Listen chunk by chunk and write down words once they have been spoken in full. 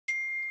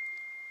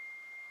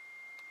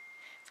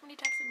Somebody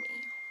texted me.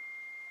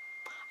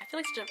 I feel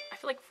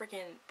like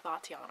freaking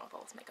Tatiana with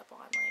all this makeup on.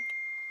 Like,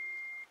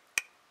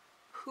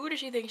 who does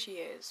she think she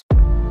is?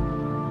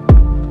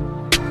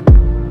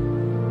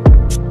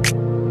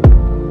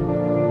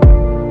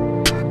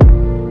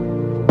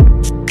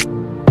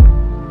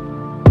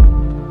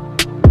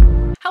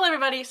 Hello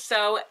everybody,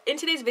 so in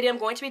today's video I'm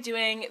going to be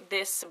doing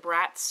this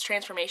BRATZ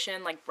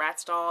transformation, like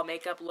BRATZ doll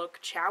makeup look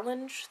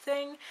challenge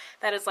thing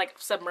that is like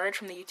submerged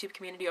from the YouTube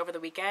community over the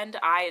weekend.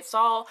 I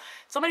saw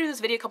somebody do this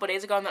video a couple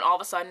days ago and then all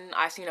of a sudden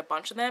I've seen a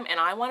bunch of them and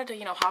I wanted to,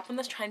 you know, hop on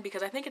this trend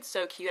because I think it's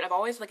so cute. I've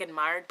always like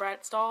admired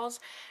BRATZ dolls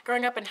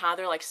growing up and how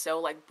they're like so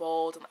like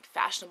bold and like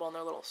fashionable and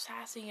they're a little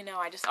sassy, you know.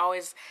 I just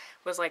always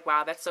was like,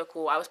 wow, that's so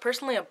cool. I was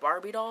personally a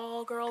Barbie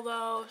doll girl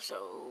though,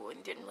 so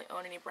I didn't really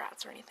own any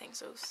BRATZ or anything,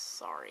 so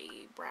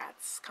sorry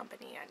BRATZ company.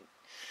 I'm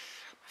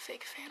a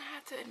fake fan, I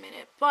have to admit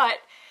it. But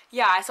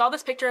yeah, I saw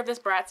this picture of this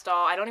BRATZ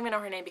doll. I don't even know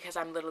her name because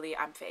I'm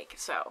fake,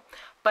 so.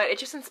 But it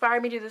just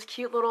inspired me to do this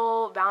cute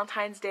little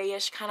Valentine's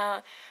Day-ish kind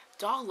of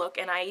doll look,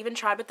 and I even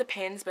tried with the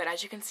pins, but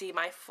as you can see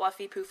my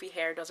fluffy poofy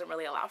hair doesn't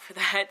really allow for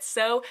that.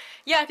 So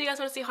yeah, if you guys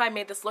want to see how I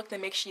made this look,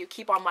 then make sure you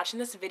keep on watching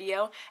this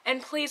video,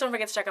 and please don't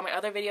forget to check out my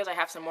other videos. I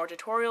have some more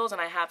tutorials and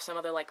I have some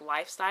other like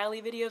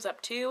lifestyle-y videos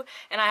up too,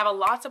 and I have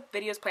lots of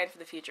videos planned for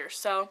the future.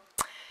 So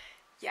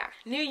yeah,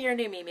 new year,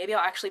 new me. Maybe I'll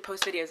actually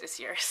post videos this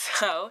year.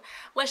 So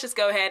let's just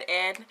go ahead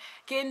and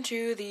get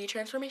into the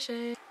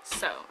transformation.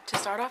 So to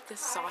start off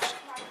this sausage,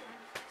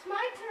 It's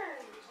my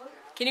turn.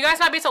 can you guys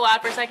not be so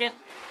loud for a second?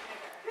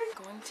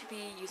 I'm going to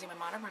be using my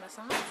Modern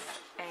Renaissance,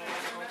 and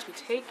I'm going to be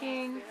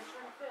taking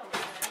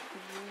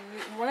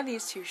one of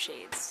these two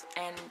shades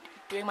and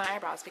doing my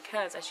eyebrows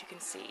because, as you can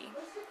see,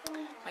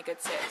 my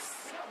good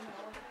sis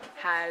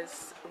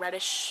has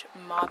reddish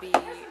mauvey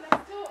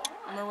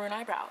maroon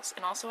eyebrows.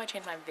 And also I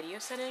changed my video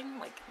setting,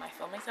 like my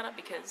filming setup,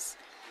 because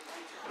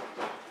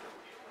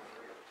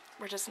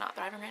we're just not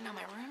thriving right now.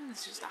 My room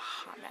is just a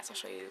hot mess. I'll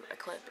show you a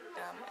clip,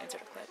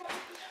 insert a clip.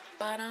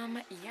 But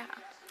yeah.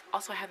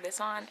 Also I have this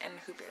on and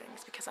hoop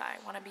earrings because I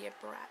want to be a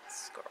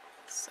BRATZ girl.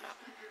 So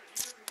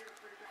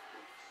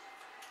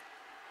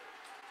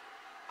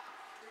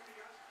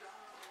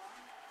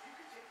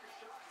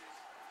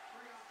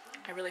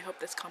I really hope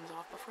this comes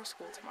off before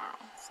school tomorrow.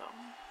 So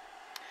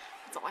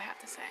that's all I have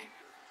to say.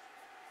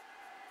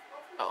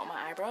 Oh,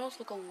 my eyebrows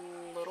look a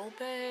little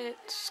bit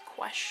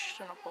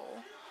questionable,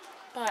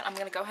 but I'm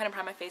gonna go ahead and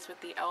prime my face with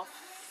the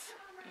e.l.f.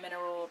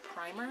 mineral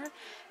primer,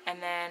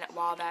 and then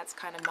while that's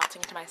kind of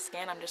melting into my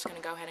skin, I'm just gonna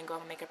go ahead and go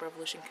with my Makeup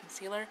Revolution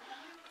concealer,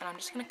 and I'm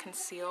just gonna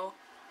conceal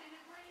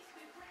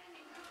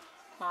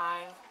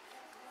my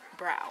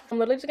brow. I'm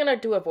literally just gonna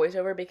do a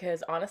voiceover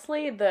because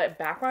honestly the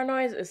background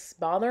noise is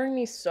bothering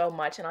me so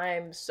much, and I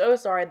am so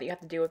sorry that you have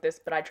to deal with this,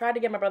 but I tried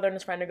to get my brother and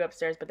his friend to go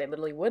upstairs, but they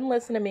literally wouldn't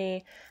listen to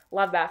me.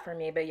 Love that for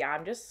me. But yeah,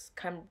 I'm just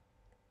kind of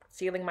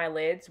sealing my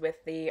lids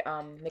with the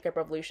Makeup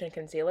Revolution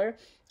concealer.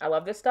 I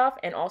love this stuff,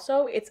 and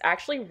also it's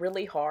actually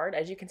really hard,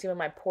 as you can see with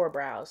my poor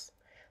brows.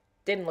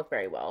 Didn't look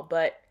very well,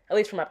 but at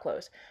least from up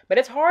close. But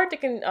it's hard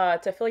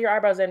to fill your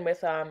eyebrows in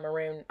with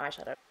maroon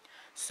eyeshadow.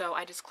 So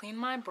I just cleaned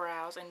my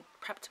brows and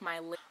prepped my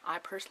lid. I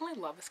personally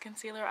love this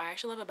concealer. I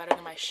actually love it better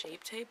than my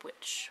Shape Tape,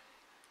 which,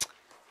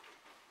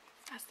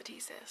 that's the tea,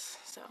 sis.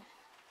 So,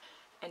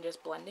 and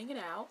just blending it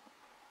out.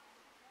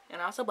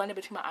 And I also blend it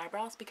between my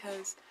eyebrows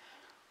because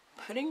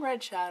putting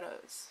red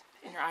shadows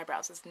in your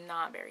eyebrows is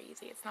not very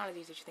easy. It's not as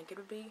easy as you think it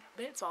would be.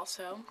 But it's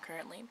also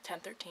currently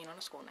 10:13 on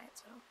a school night,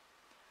 so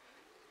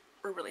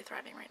we're really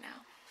thriving right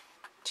now.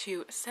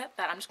 To set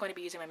that, I'm just going to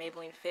be using my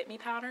Maybelline Fit Me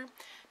powder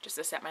just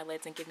to set my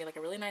lids and give me like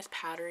a really nice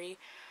powdery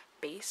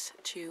base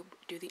to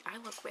do the eye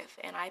look with.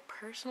 And I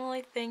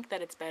personally think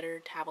that it's better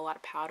to have a lot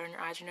of powder in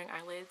your eyes when you're doing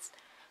eyelids.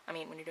 I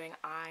mean, when you're doing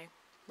eye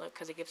look,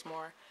 because it gives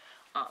more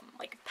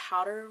like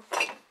powder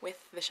with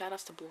the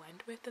shadows to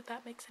blend with, if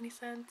that makes any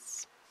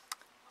sense.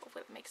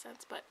 Hopefully that makes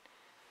sense, but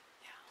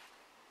yeah.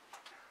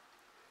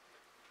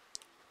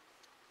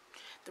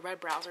 The red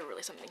brows are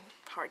really something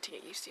hard to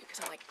get used to because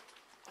I'm like,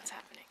 what's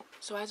happening?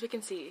 So as we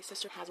can see,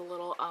 sister has a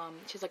little,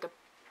 she's like a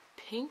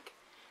pink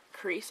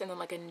crease and then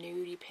like a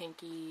nudie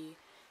pinky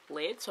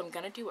lid. So I'm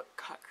gonna do a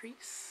cut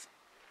crease.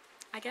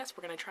 I guess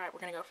we're gonna try it. We're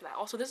gonna go for that.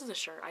 Also, this is a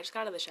shirt. I just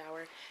got out of the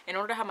shower. In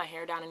order to have my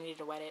hair down, I needed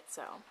to wet it.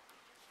 So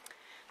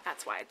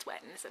that's why it's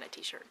wet and it's in a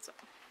t-shirt. So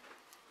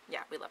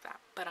yeah, we love that.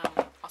 But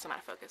also I'm out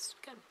of focus.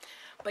 Good.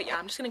 But yeah,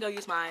 I'm just gonna go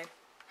use my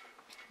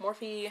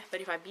Morphe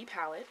 35B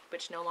palette,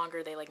 which no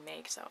longer they like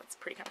make, so it's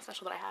pretty kind of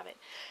special that I have it.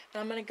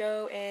 And I'm gonna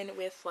go in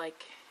with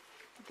like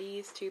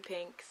these two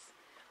pinks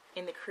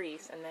in the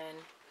crease, and then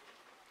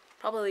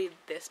probably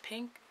this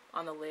pink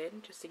on the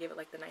lid just to give it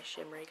like the nice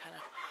shimmery kind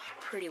of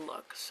pretty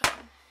look. So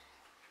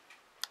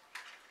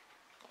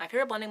my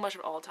favorite blending brush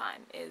of all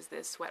time is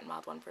this Wet n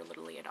Wild one for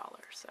literally $1.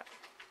 So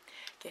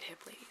get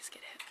hip, ladies,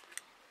 get hip.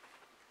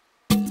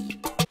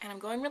 And I'm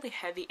going really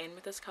heavy in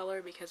with this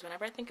color because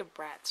whenever I think of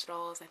BRATZ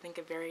dolls, I think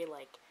of very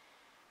like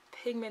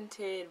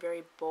pigmented,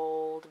 very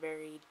bold,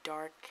 very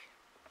dark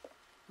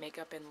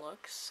makeup and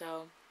looks.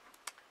 So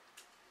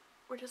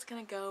we're just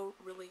gonna go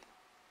really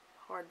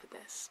hard with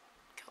this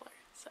color.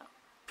 So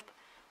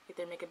like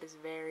their makeup is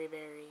very,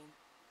 very,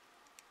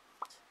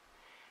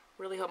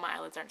 really hope my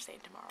eyelids aren't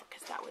stained tomorrow,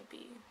 because that would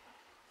be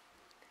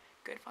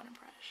good fun and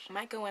fresh. I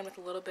might go in with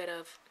a little bit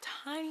of,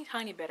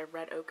 tiny bit of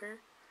red ochre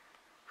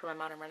for my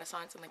Modern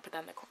Renaissance and like put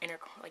that in the inner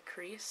like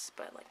crease,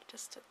 but like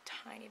just a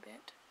tiny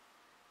bit.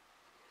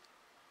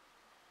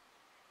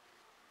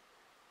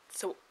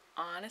 So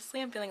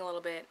honestly, I'm feeling a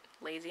little bit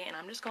lazy, and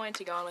I'm just going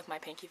to go in with my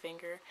pinky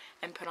finger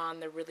and put on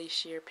the really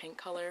sheer pink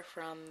color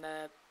from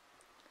the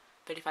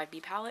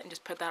 35B palette and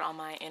just put that on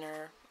my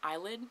inner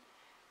eyelid,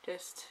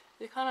 just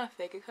to kind of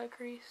fake a cut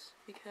crease,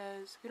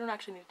 because we don't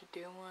actually need to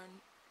do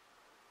one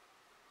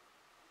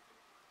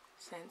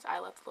since I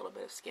left a little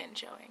bit of skin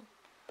showing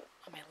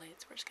on my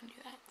lids. We're just gonna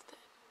do that instead.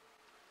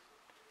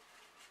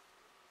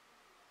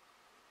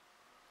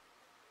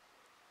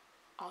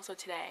 Also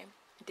today,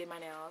 I did my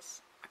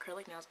nails,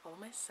 acrylic nails, all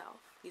myself.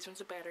 These ones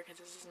are better because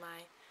this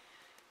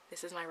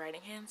is my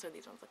writing hand, so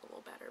these ones look a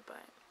little better, but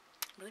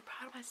I'm really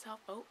proud of myself.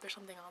 Oh, there's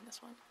something on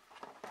this one.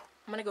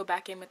 I'm gonna go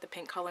back in with the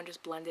pink color and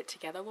just blend it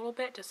together a little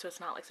bit, just so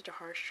it's not like such a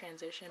harsh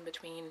transition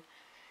between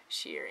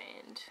sheer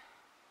and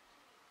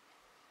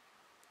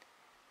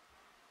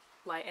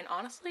light. And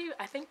honestly,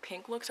 I think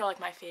pink looks are like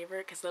my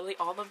favorite, because literally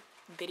all the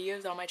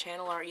videos on my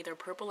channel are either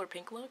purple or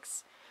pink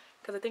looks,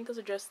 because I think those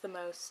are just the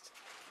most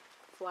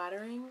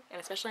flattering,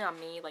 and especially on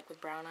me, like with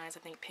brown eyes, I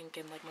think pink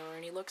and like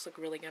maroony looks look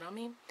really good on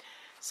me.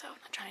 So I'm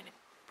not trying to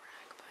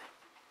brag, but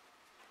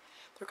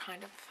they're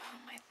kind of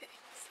my thing.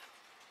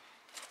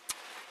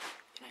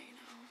 So you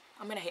know,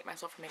 I'm gonna hate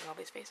myself for making all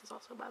these faces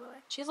also, by the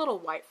way. She has little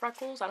white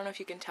freckles, I don't know if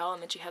you can tell,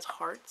 and then she has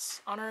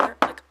hearts on her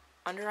like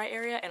under eye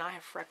area, and I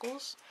have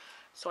freckles.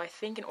 So I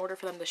think in order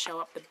for them to show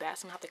up the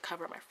best, I'm gonna have to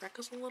cover up my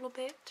freckles a little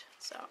bit.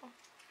 So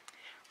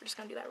we're just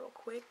gonna do that real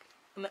quick.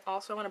 And then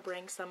also I want to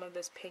bring some of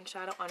this pink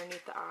shadow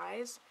underneath the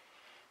eyes,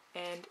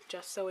 and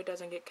just so it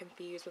doesn't get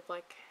confused with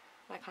like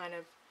my kind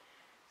of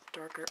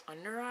darker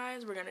under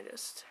eyes, we're gonna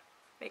just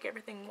make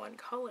everything one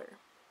color.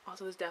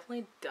 Also, this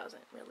definitely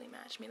doesn't really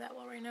match me that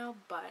well right now,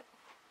 but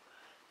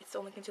it's the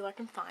only concealer I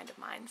can find of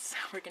mine, so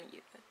we're gonna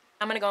use it.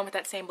 I'm gonna go in with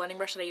that same blending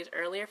brush that I used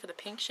earlier for the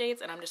pink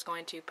shades, and I'm just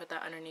going to put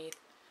that underneath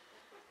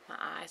my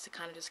eyes to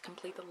kind of just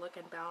complete the look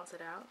and balance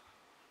it out.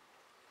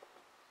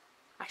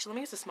 Actually, let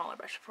me use a smaller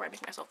brush before I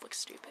make myself look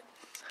stupid.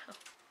 So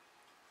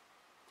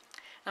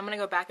I'm going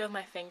to go back with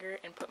my finger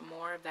and put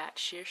more of that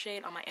sheer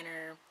shade on my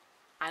inner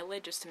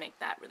eyelid just to make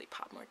that really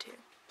pop more too.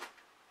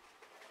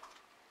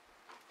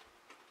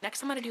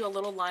 Next, I'm going to do a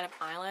little line of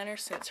eyeliner,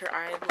 since her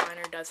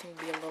eyeliner does seem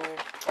to be a little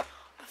on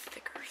the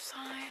thicker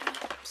side.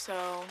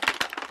 So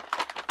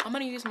I'm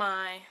going to use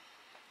my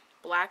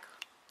black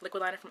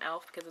liquid liner from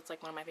e.l.f. because it's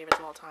like one of my favorites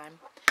of all time.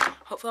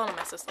 Hopefully I don't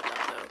mess this look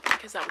up though,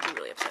 because that would be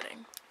really upsetting.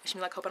 Which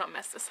means, like, hope I don't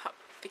mess this up,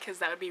 because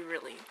that would be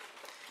really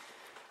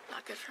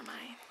not good for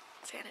my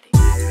sanity.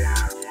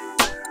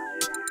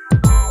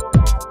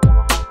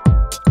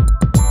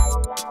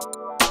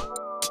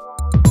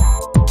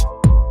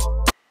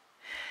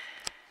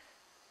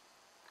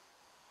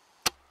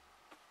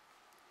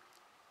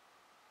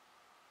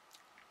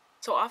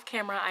 So off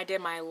camera, I did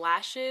my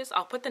lashes.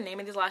 I'll put the name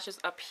of these lashes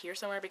up here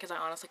somewhere because I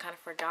honestly kind of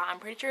forgot. I'm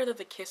pretty sure they're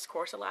the Kiss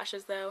Corset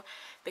lashes though,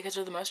 because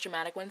they're the most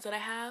dramatic ones that I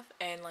have.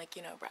 And like,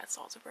 you know, BRATZ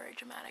dolls are very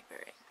dramatic,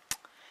 very,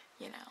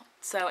 you know.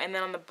 So, and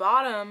then on the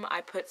bottom,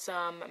 I put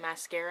some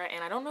mascara,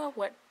 and I don't know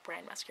what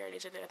brand mascara it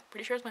is. I'm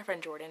pretty sure it's my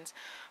friend Jordan's.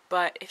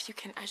 But if you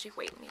can, actually,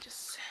 wait, let me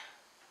just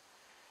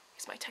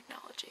use my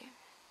technology.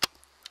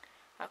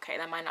 Okay,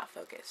 that might not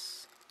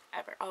focus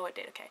ever. Oh, it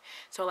did. Okay,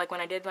 so like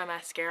when I did my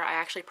mascara, I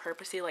actually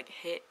purposely like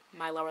hit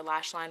my lower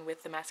lash line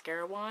with the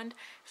mascara wand,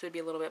 so it'd be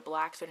a little bit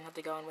black, so I didn't have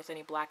to go in with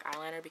any black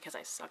eyeliner, because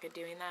I suck at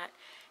doing that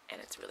and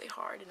it's really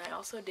hard. And I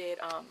also did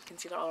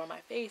concealer all over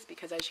my face,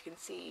 because as you can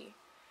see,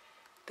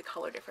 the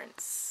color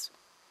difference,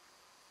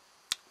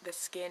 the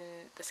skin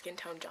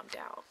tone jumped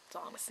out.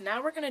 So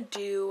now we're gonna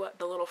do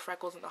the little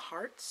freckles and the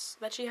hearts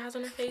that she has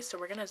on her face. So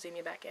we're gonna zoom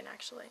you back in.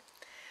 Actually,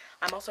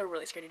 I'm also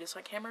really scared to do this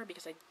on camera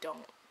because I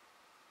don't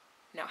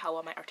know how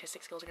well my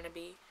artistic skills are going to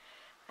be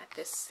at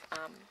this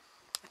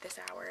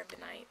hour of the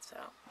night. So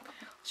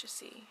let's just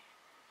see.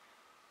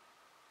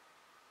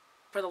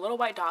 For the little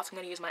white dots, I'm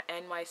going to use my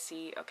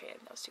NYC, okay,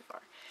 that was too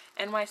far,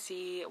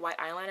 NYC white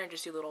eyeliner, and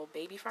just do little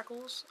baby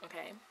freckles,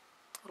 okay,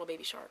 little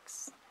baby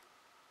sharks.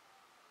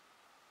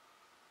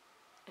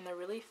 And they're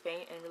really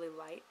faint and really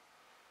light,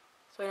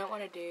 so I don't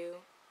want to do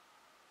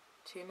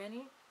too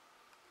many.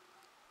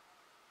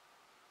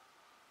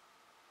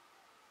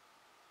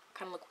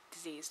 Kind of look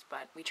diseased,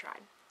 but we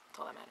tried. That's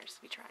all that matters.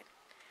 We tried.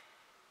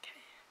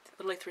 Okay.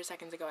 Literally 3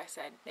 seconds ago I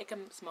said make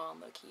them small and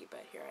low key,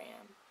 but here I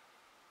am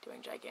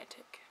doing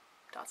gigantic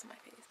dots on my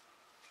face.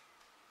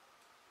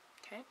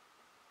 Okay.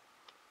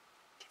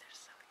 They're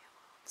so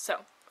yellow.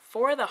 So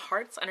for the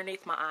hearts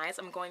underneath my eyes,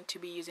 I'm going to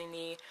be using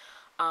the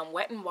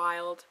Wet n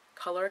Wild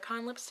Color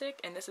Icon lipstick,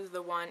 and this is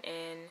the one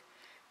in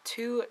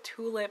Tulip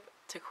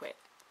to Quit.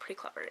 Pretty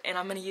clever. And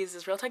I'm going to use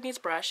this Real Techniques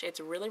brush. It's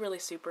really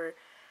super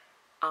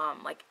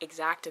like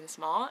exact and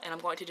small, and I'm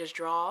going to just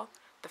draw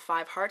the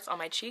 5 hearts on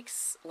my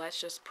cheeks.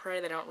 Let's just pray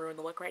they don't ruin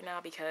the look right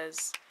now,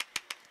 because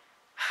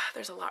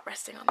There's a lot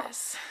resting on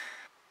this.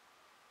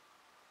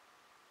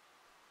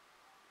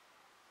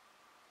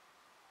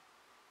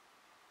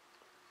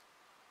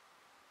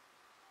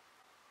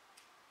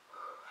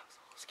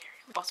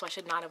 Also, I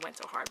should not have went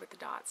so hard with the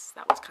dots.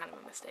 That was kind of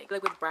a mistake.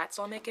 Like with BRATZ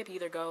doll makeup, you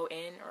either go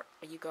in or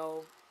you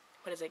go,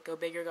 what is it, go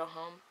big or go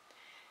home.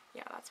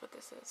 Yeah, that's what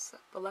this is.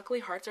 But luckily,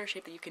 hearts are a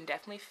shape that you can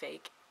definitely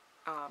fake.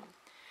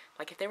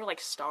 Like if they were like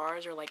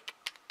stars or like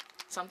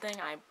something,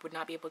 I would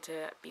not be able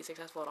to be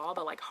successful at all.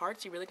 But like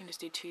hearts, you really can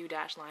just do 2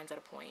 dashed lines at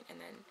a point, and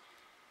then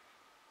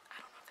I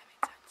don't know if that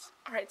makes sense.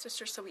 All right,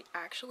 sisters, so we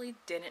actually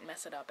didn't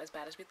mess it up as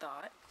bad as we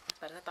thought, as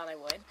bad as I thought I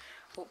would.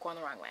 Oh, going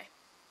the wrong way.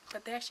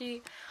 But they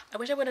actually, I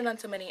wish I would have done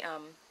so many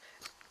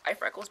eye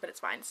freckles, but it's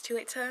fine. It's too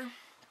late to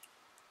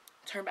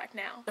turn back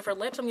now. So for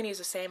lips, I'm going to use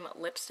the same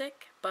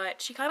lipstick,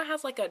 but she kind of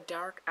has like a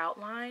dark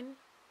outline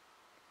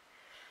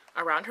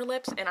around her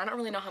lips, and I don't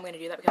really know how I'm going to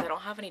do that because I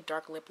don't have any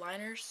dark lip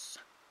liners.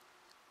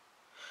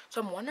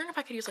 So I'm wondering if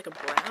I could use like a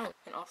brown.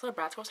 And also the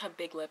BRATZ girls have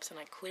big lips, and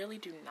I clearly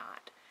do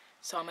not.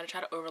 So I'm going to try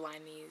to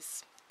overline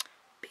these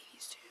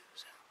babies too.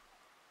 So.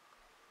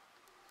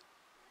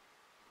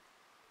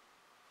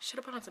 Should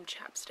have put on some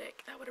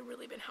chapstick. That would have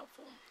really been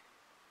helpful.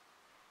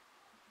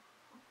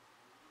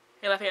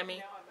 You're laughing at me?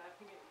 Now I'm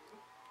laughing at you.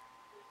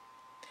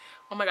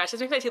 Oh my gosh,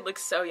 this makes my teeth look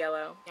so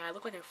yellow. Yeah, I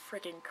look like a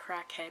freaking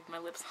crackhead. My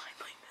lips line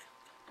like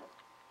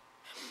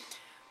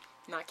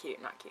that. Not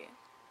cute, not cute.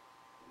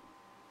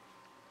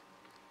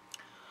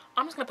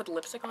 I'm just gonna put the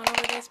lipstick on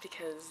over this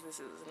because this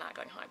is not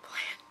going how I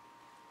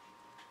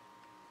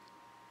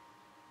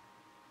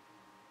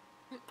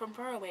planned. From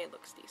far away it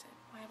looks decent.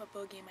 I have a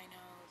bogey in my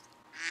nose.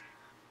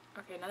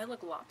 Okay, now they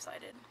look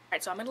lopsided.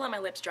 Alright, so I'm gonna let my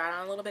lips dry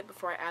down a little bit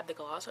before I add the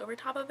gloss over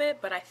top of it,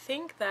 but I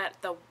think that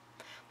that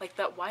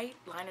white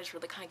liner is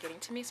really kind of getting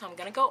to me, so I'm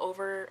gonna go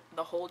over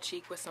the whole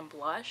cheek with some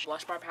blush.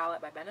 Blush Bar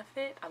palette by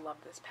Benefit. I love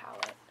this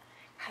palette. It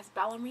has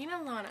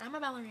ballerinas on it. I'm a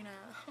ballerina.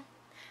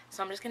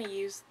 So I'm just gonna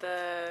use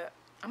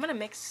I'm gonna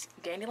mix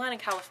Dandelion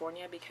and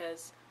California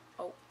because,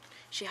 oh,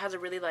 she has a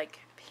really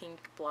like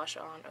pink blush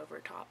on over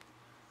top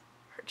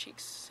her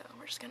cheeks, so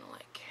we're just gonna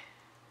like,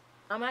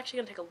 I'm actually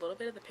gonna take a little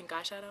bit of the pink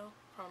eyeshadow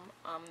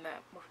from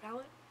that Morphe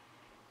palette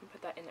and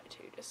put that in there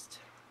too. Just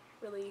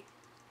really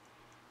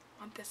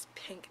want this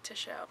pink to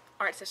show.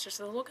 Alright, sisters,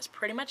 so the look is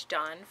pretty much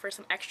done. For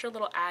some extra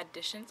little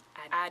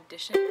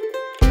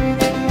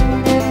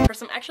for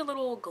some extra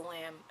little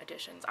glam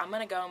additions, I'm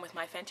gonna go in with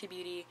my Fenty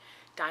Beauty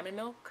Diamond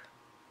Milk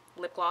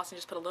lip gloss and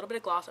just put a little bit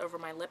of gloss over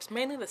my lips,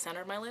 mainly the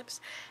center of my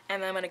lips.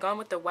 And then I'm gonna go in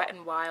with the Wet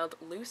n Wild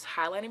loose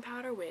highlighting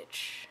powder,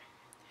 which,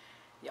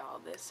 y'all,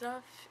 this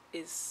stuff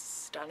is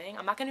stunning.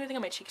 I'm not gonna do anything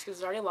on my cheeks because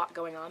there's already a lot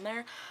going on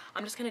there.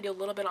 I'm just gonna do a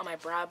little bit on my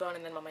brow bone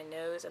and then on my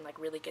nose and like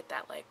really get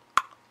that like,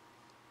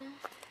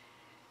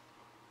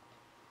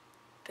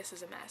 this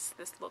is a mess.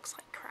 This looks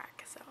like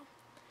crack. So,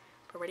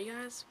 but ready,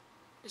 guys?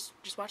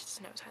 Just watch this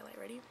nose highlight.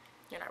 Ready?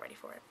 You're not ready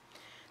for it.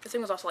 This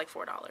thing was also like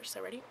 $4.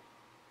 So ready?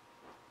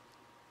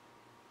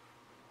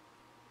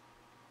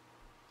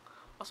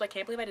 Also, I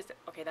can't believe I just,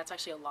 okay, that's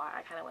actually a lot.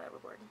 I kind of went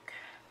overboard.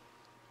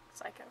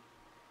 Psycho.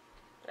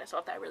 But I still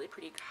have that really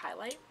pretty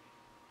highlight.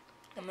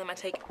 And then I'm going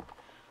to take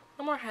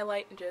one more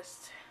highlight and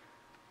just,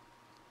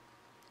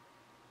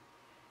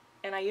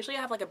 and I usually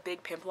have like a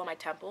big pimple on my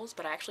temples,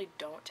 but I actually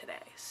don't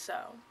today. So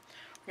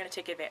we're going to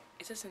take advantage,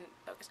 is this in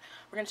focus?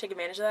 We're going to take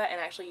advantage of that and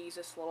actually use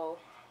this little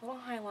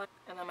highlight.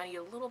 And I'm going to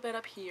get a little bit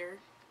up here.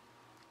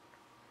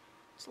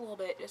 Just a little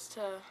bit, just to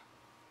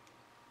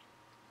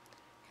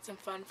get some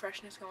fun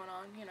freshness going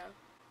on, you know.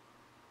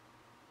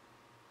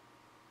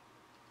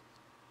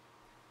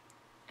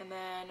 And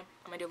then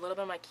I'm going to do a little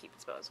bit of my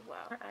Cupid's bow as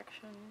well.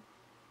 Action.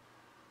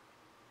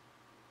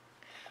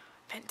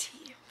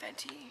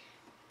 Fenty,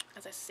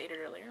 as I stated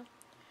earlier.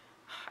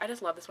 I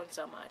just love this one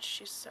so much.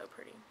 She's so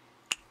pretty.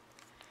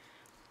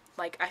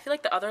 Like, I feel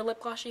like the other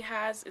lip gloss she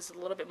has is a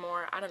little bit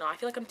more, I don't know, I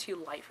feel like I'm too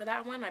light for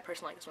that one. I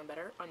personally like this one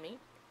better on me.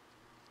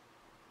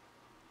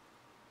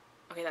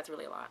 Okay, that's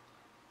really a lot.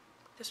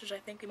 Sisters, I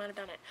think we might have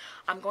done it.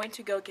 I'm going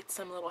to go get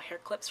some little hair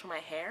clips for my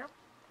hair,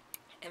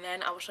 and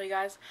then I will show you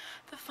guys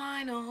the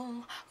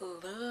final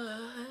look.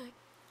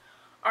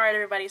 Alright,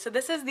 everybody, so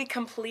this is the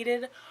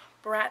completed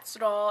BRATZ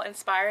doll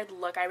inspired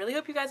look. I really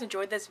hope you guys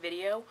enjoyed this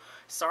video.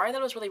 Sorry that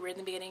it was really weird in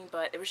the beginning,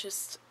 but it was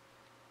just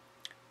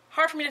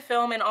hard for me to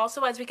film. And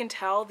also, as we can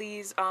tell,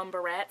 these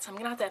barrettes, I'm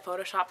gonna have to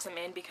Photoshop some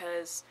in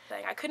because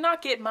I could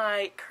not get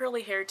my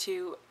curly hair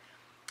to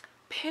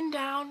pin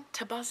down,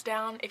 to bust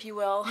down, if you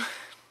will.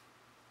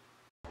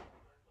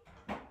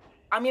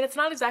 I mean, it's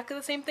not exactly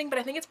the same thing, but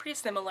I think it's pretty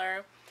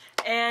similar.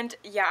 And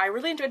yeah, I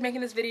really enjoyed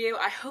making this video.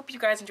 I hope you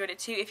guys enjoyed it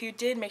too. If you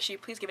did, make sure you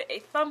please give it a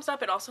thumbs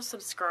up and also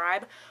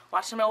subscribe.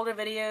 Watch some of my older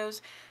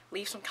videos,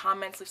 leave some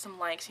comments, leave some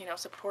likes, you know,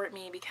 support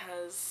me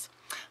because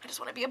I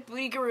just want to be a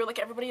booty guru like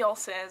everybody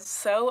else is.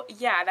 So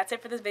yeah, that's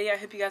it for this video. I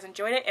hope you guys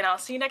enjoyed it, and I'll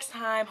see you next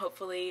time,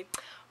 hopefully.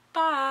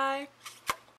 Bye!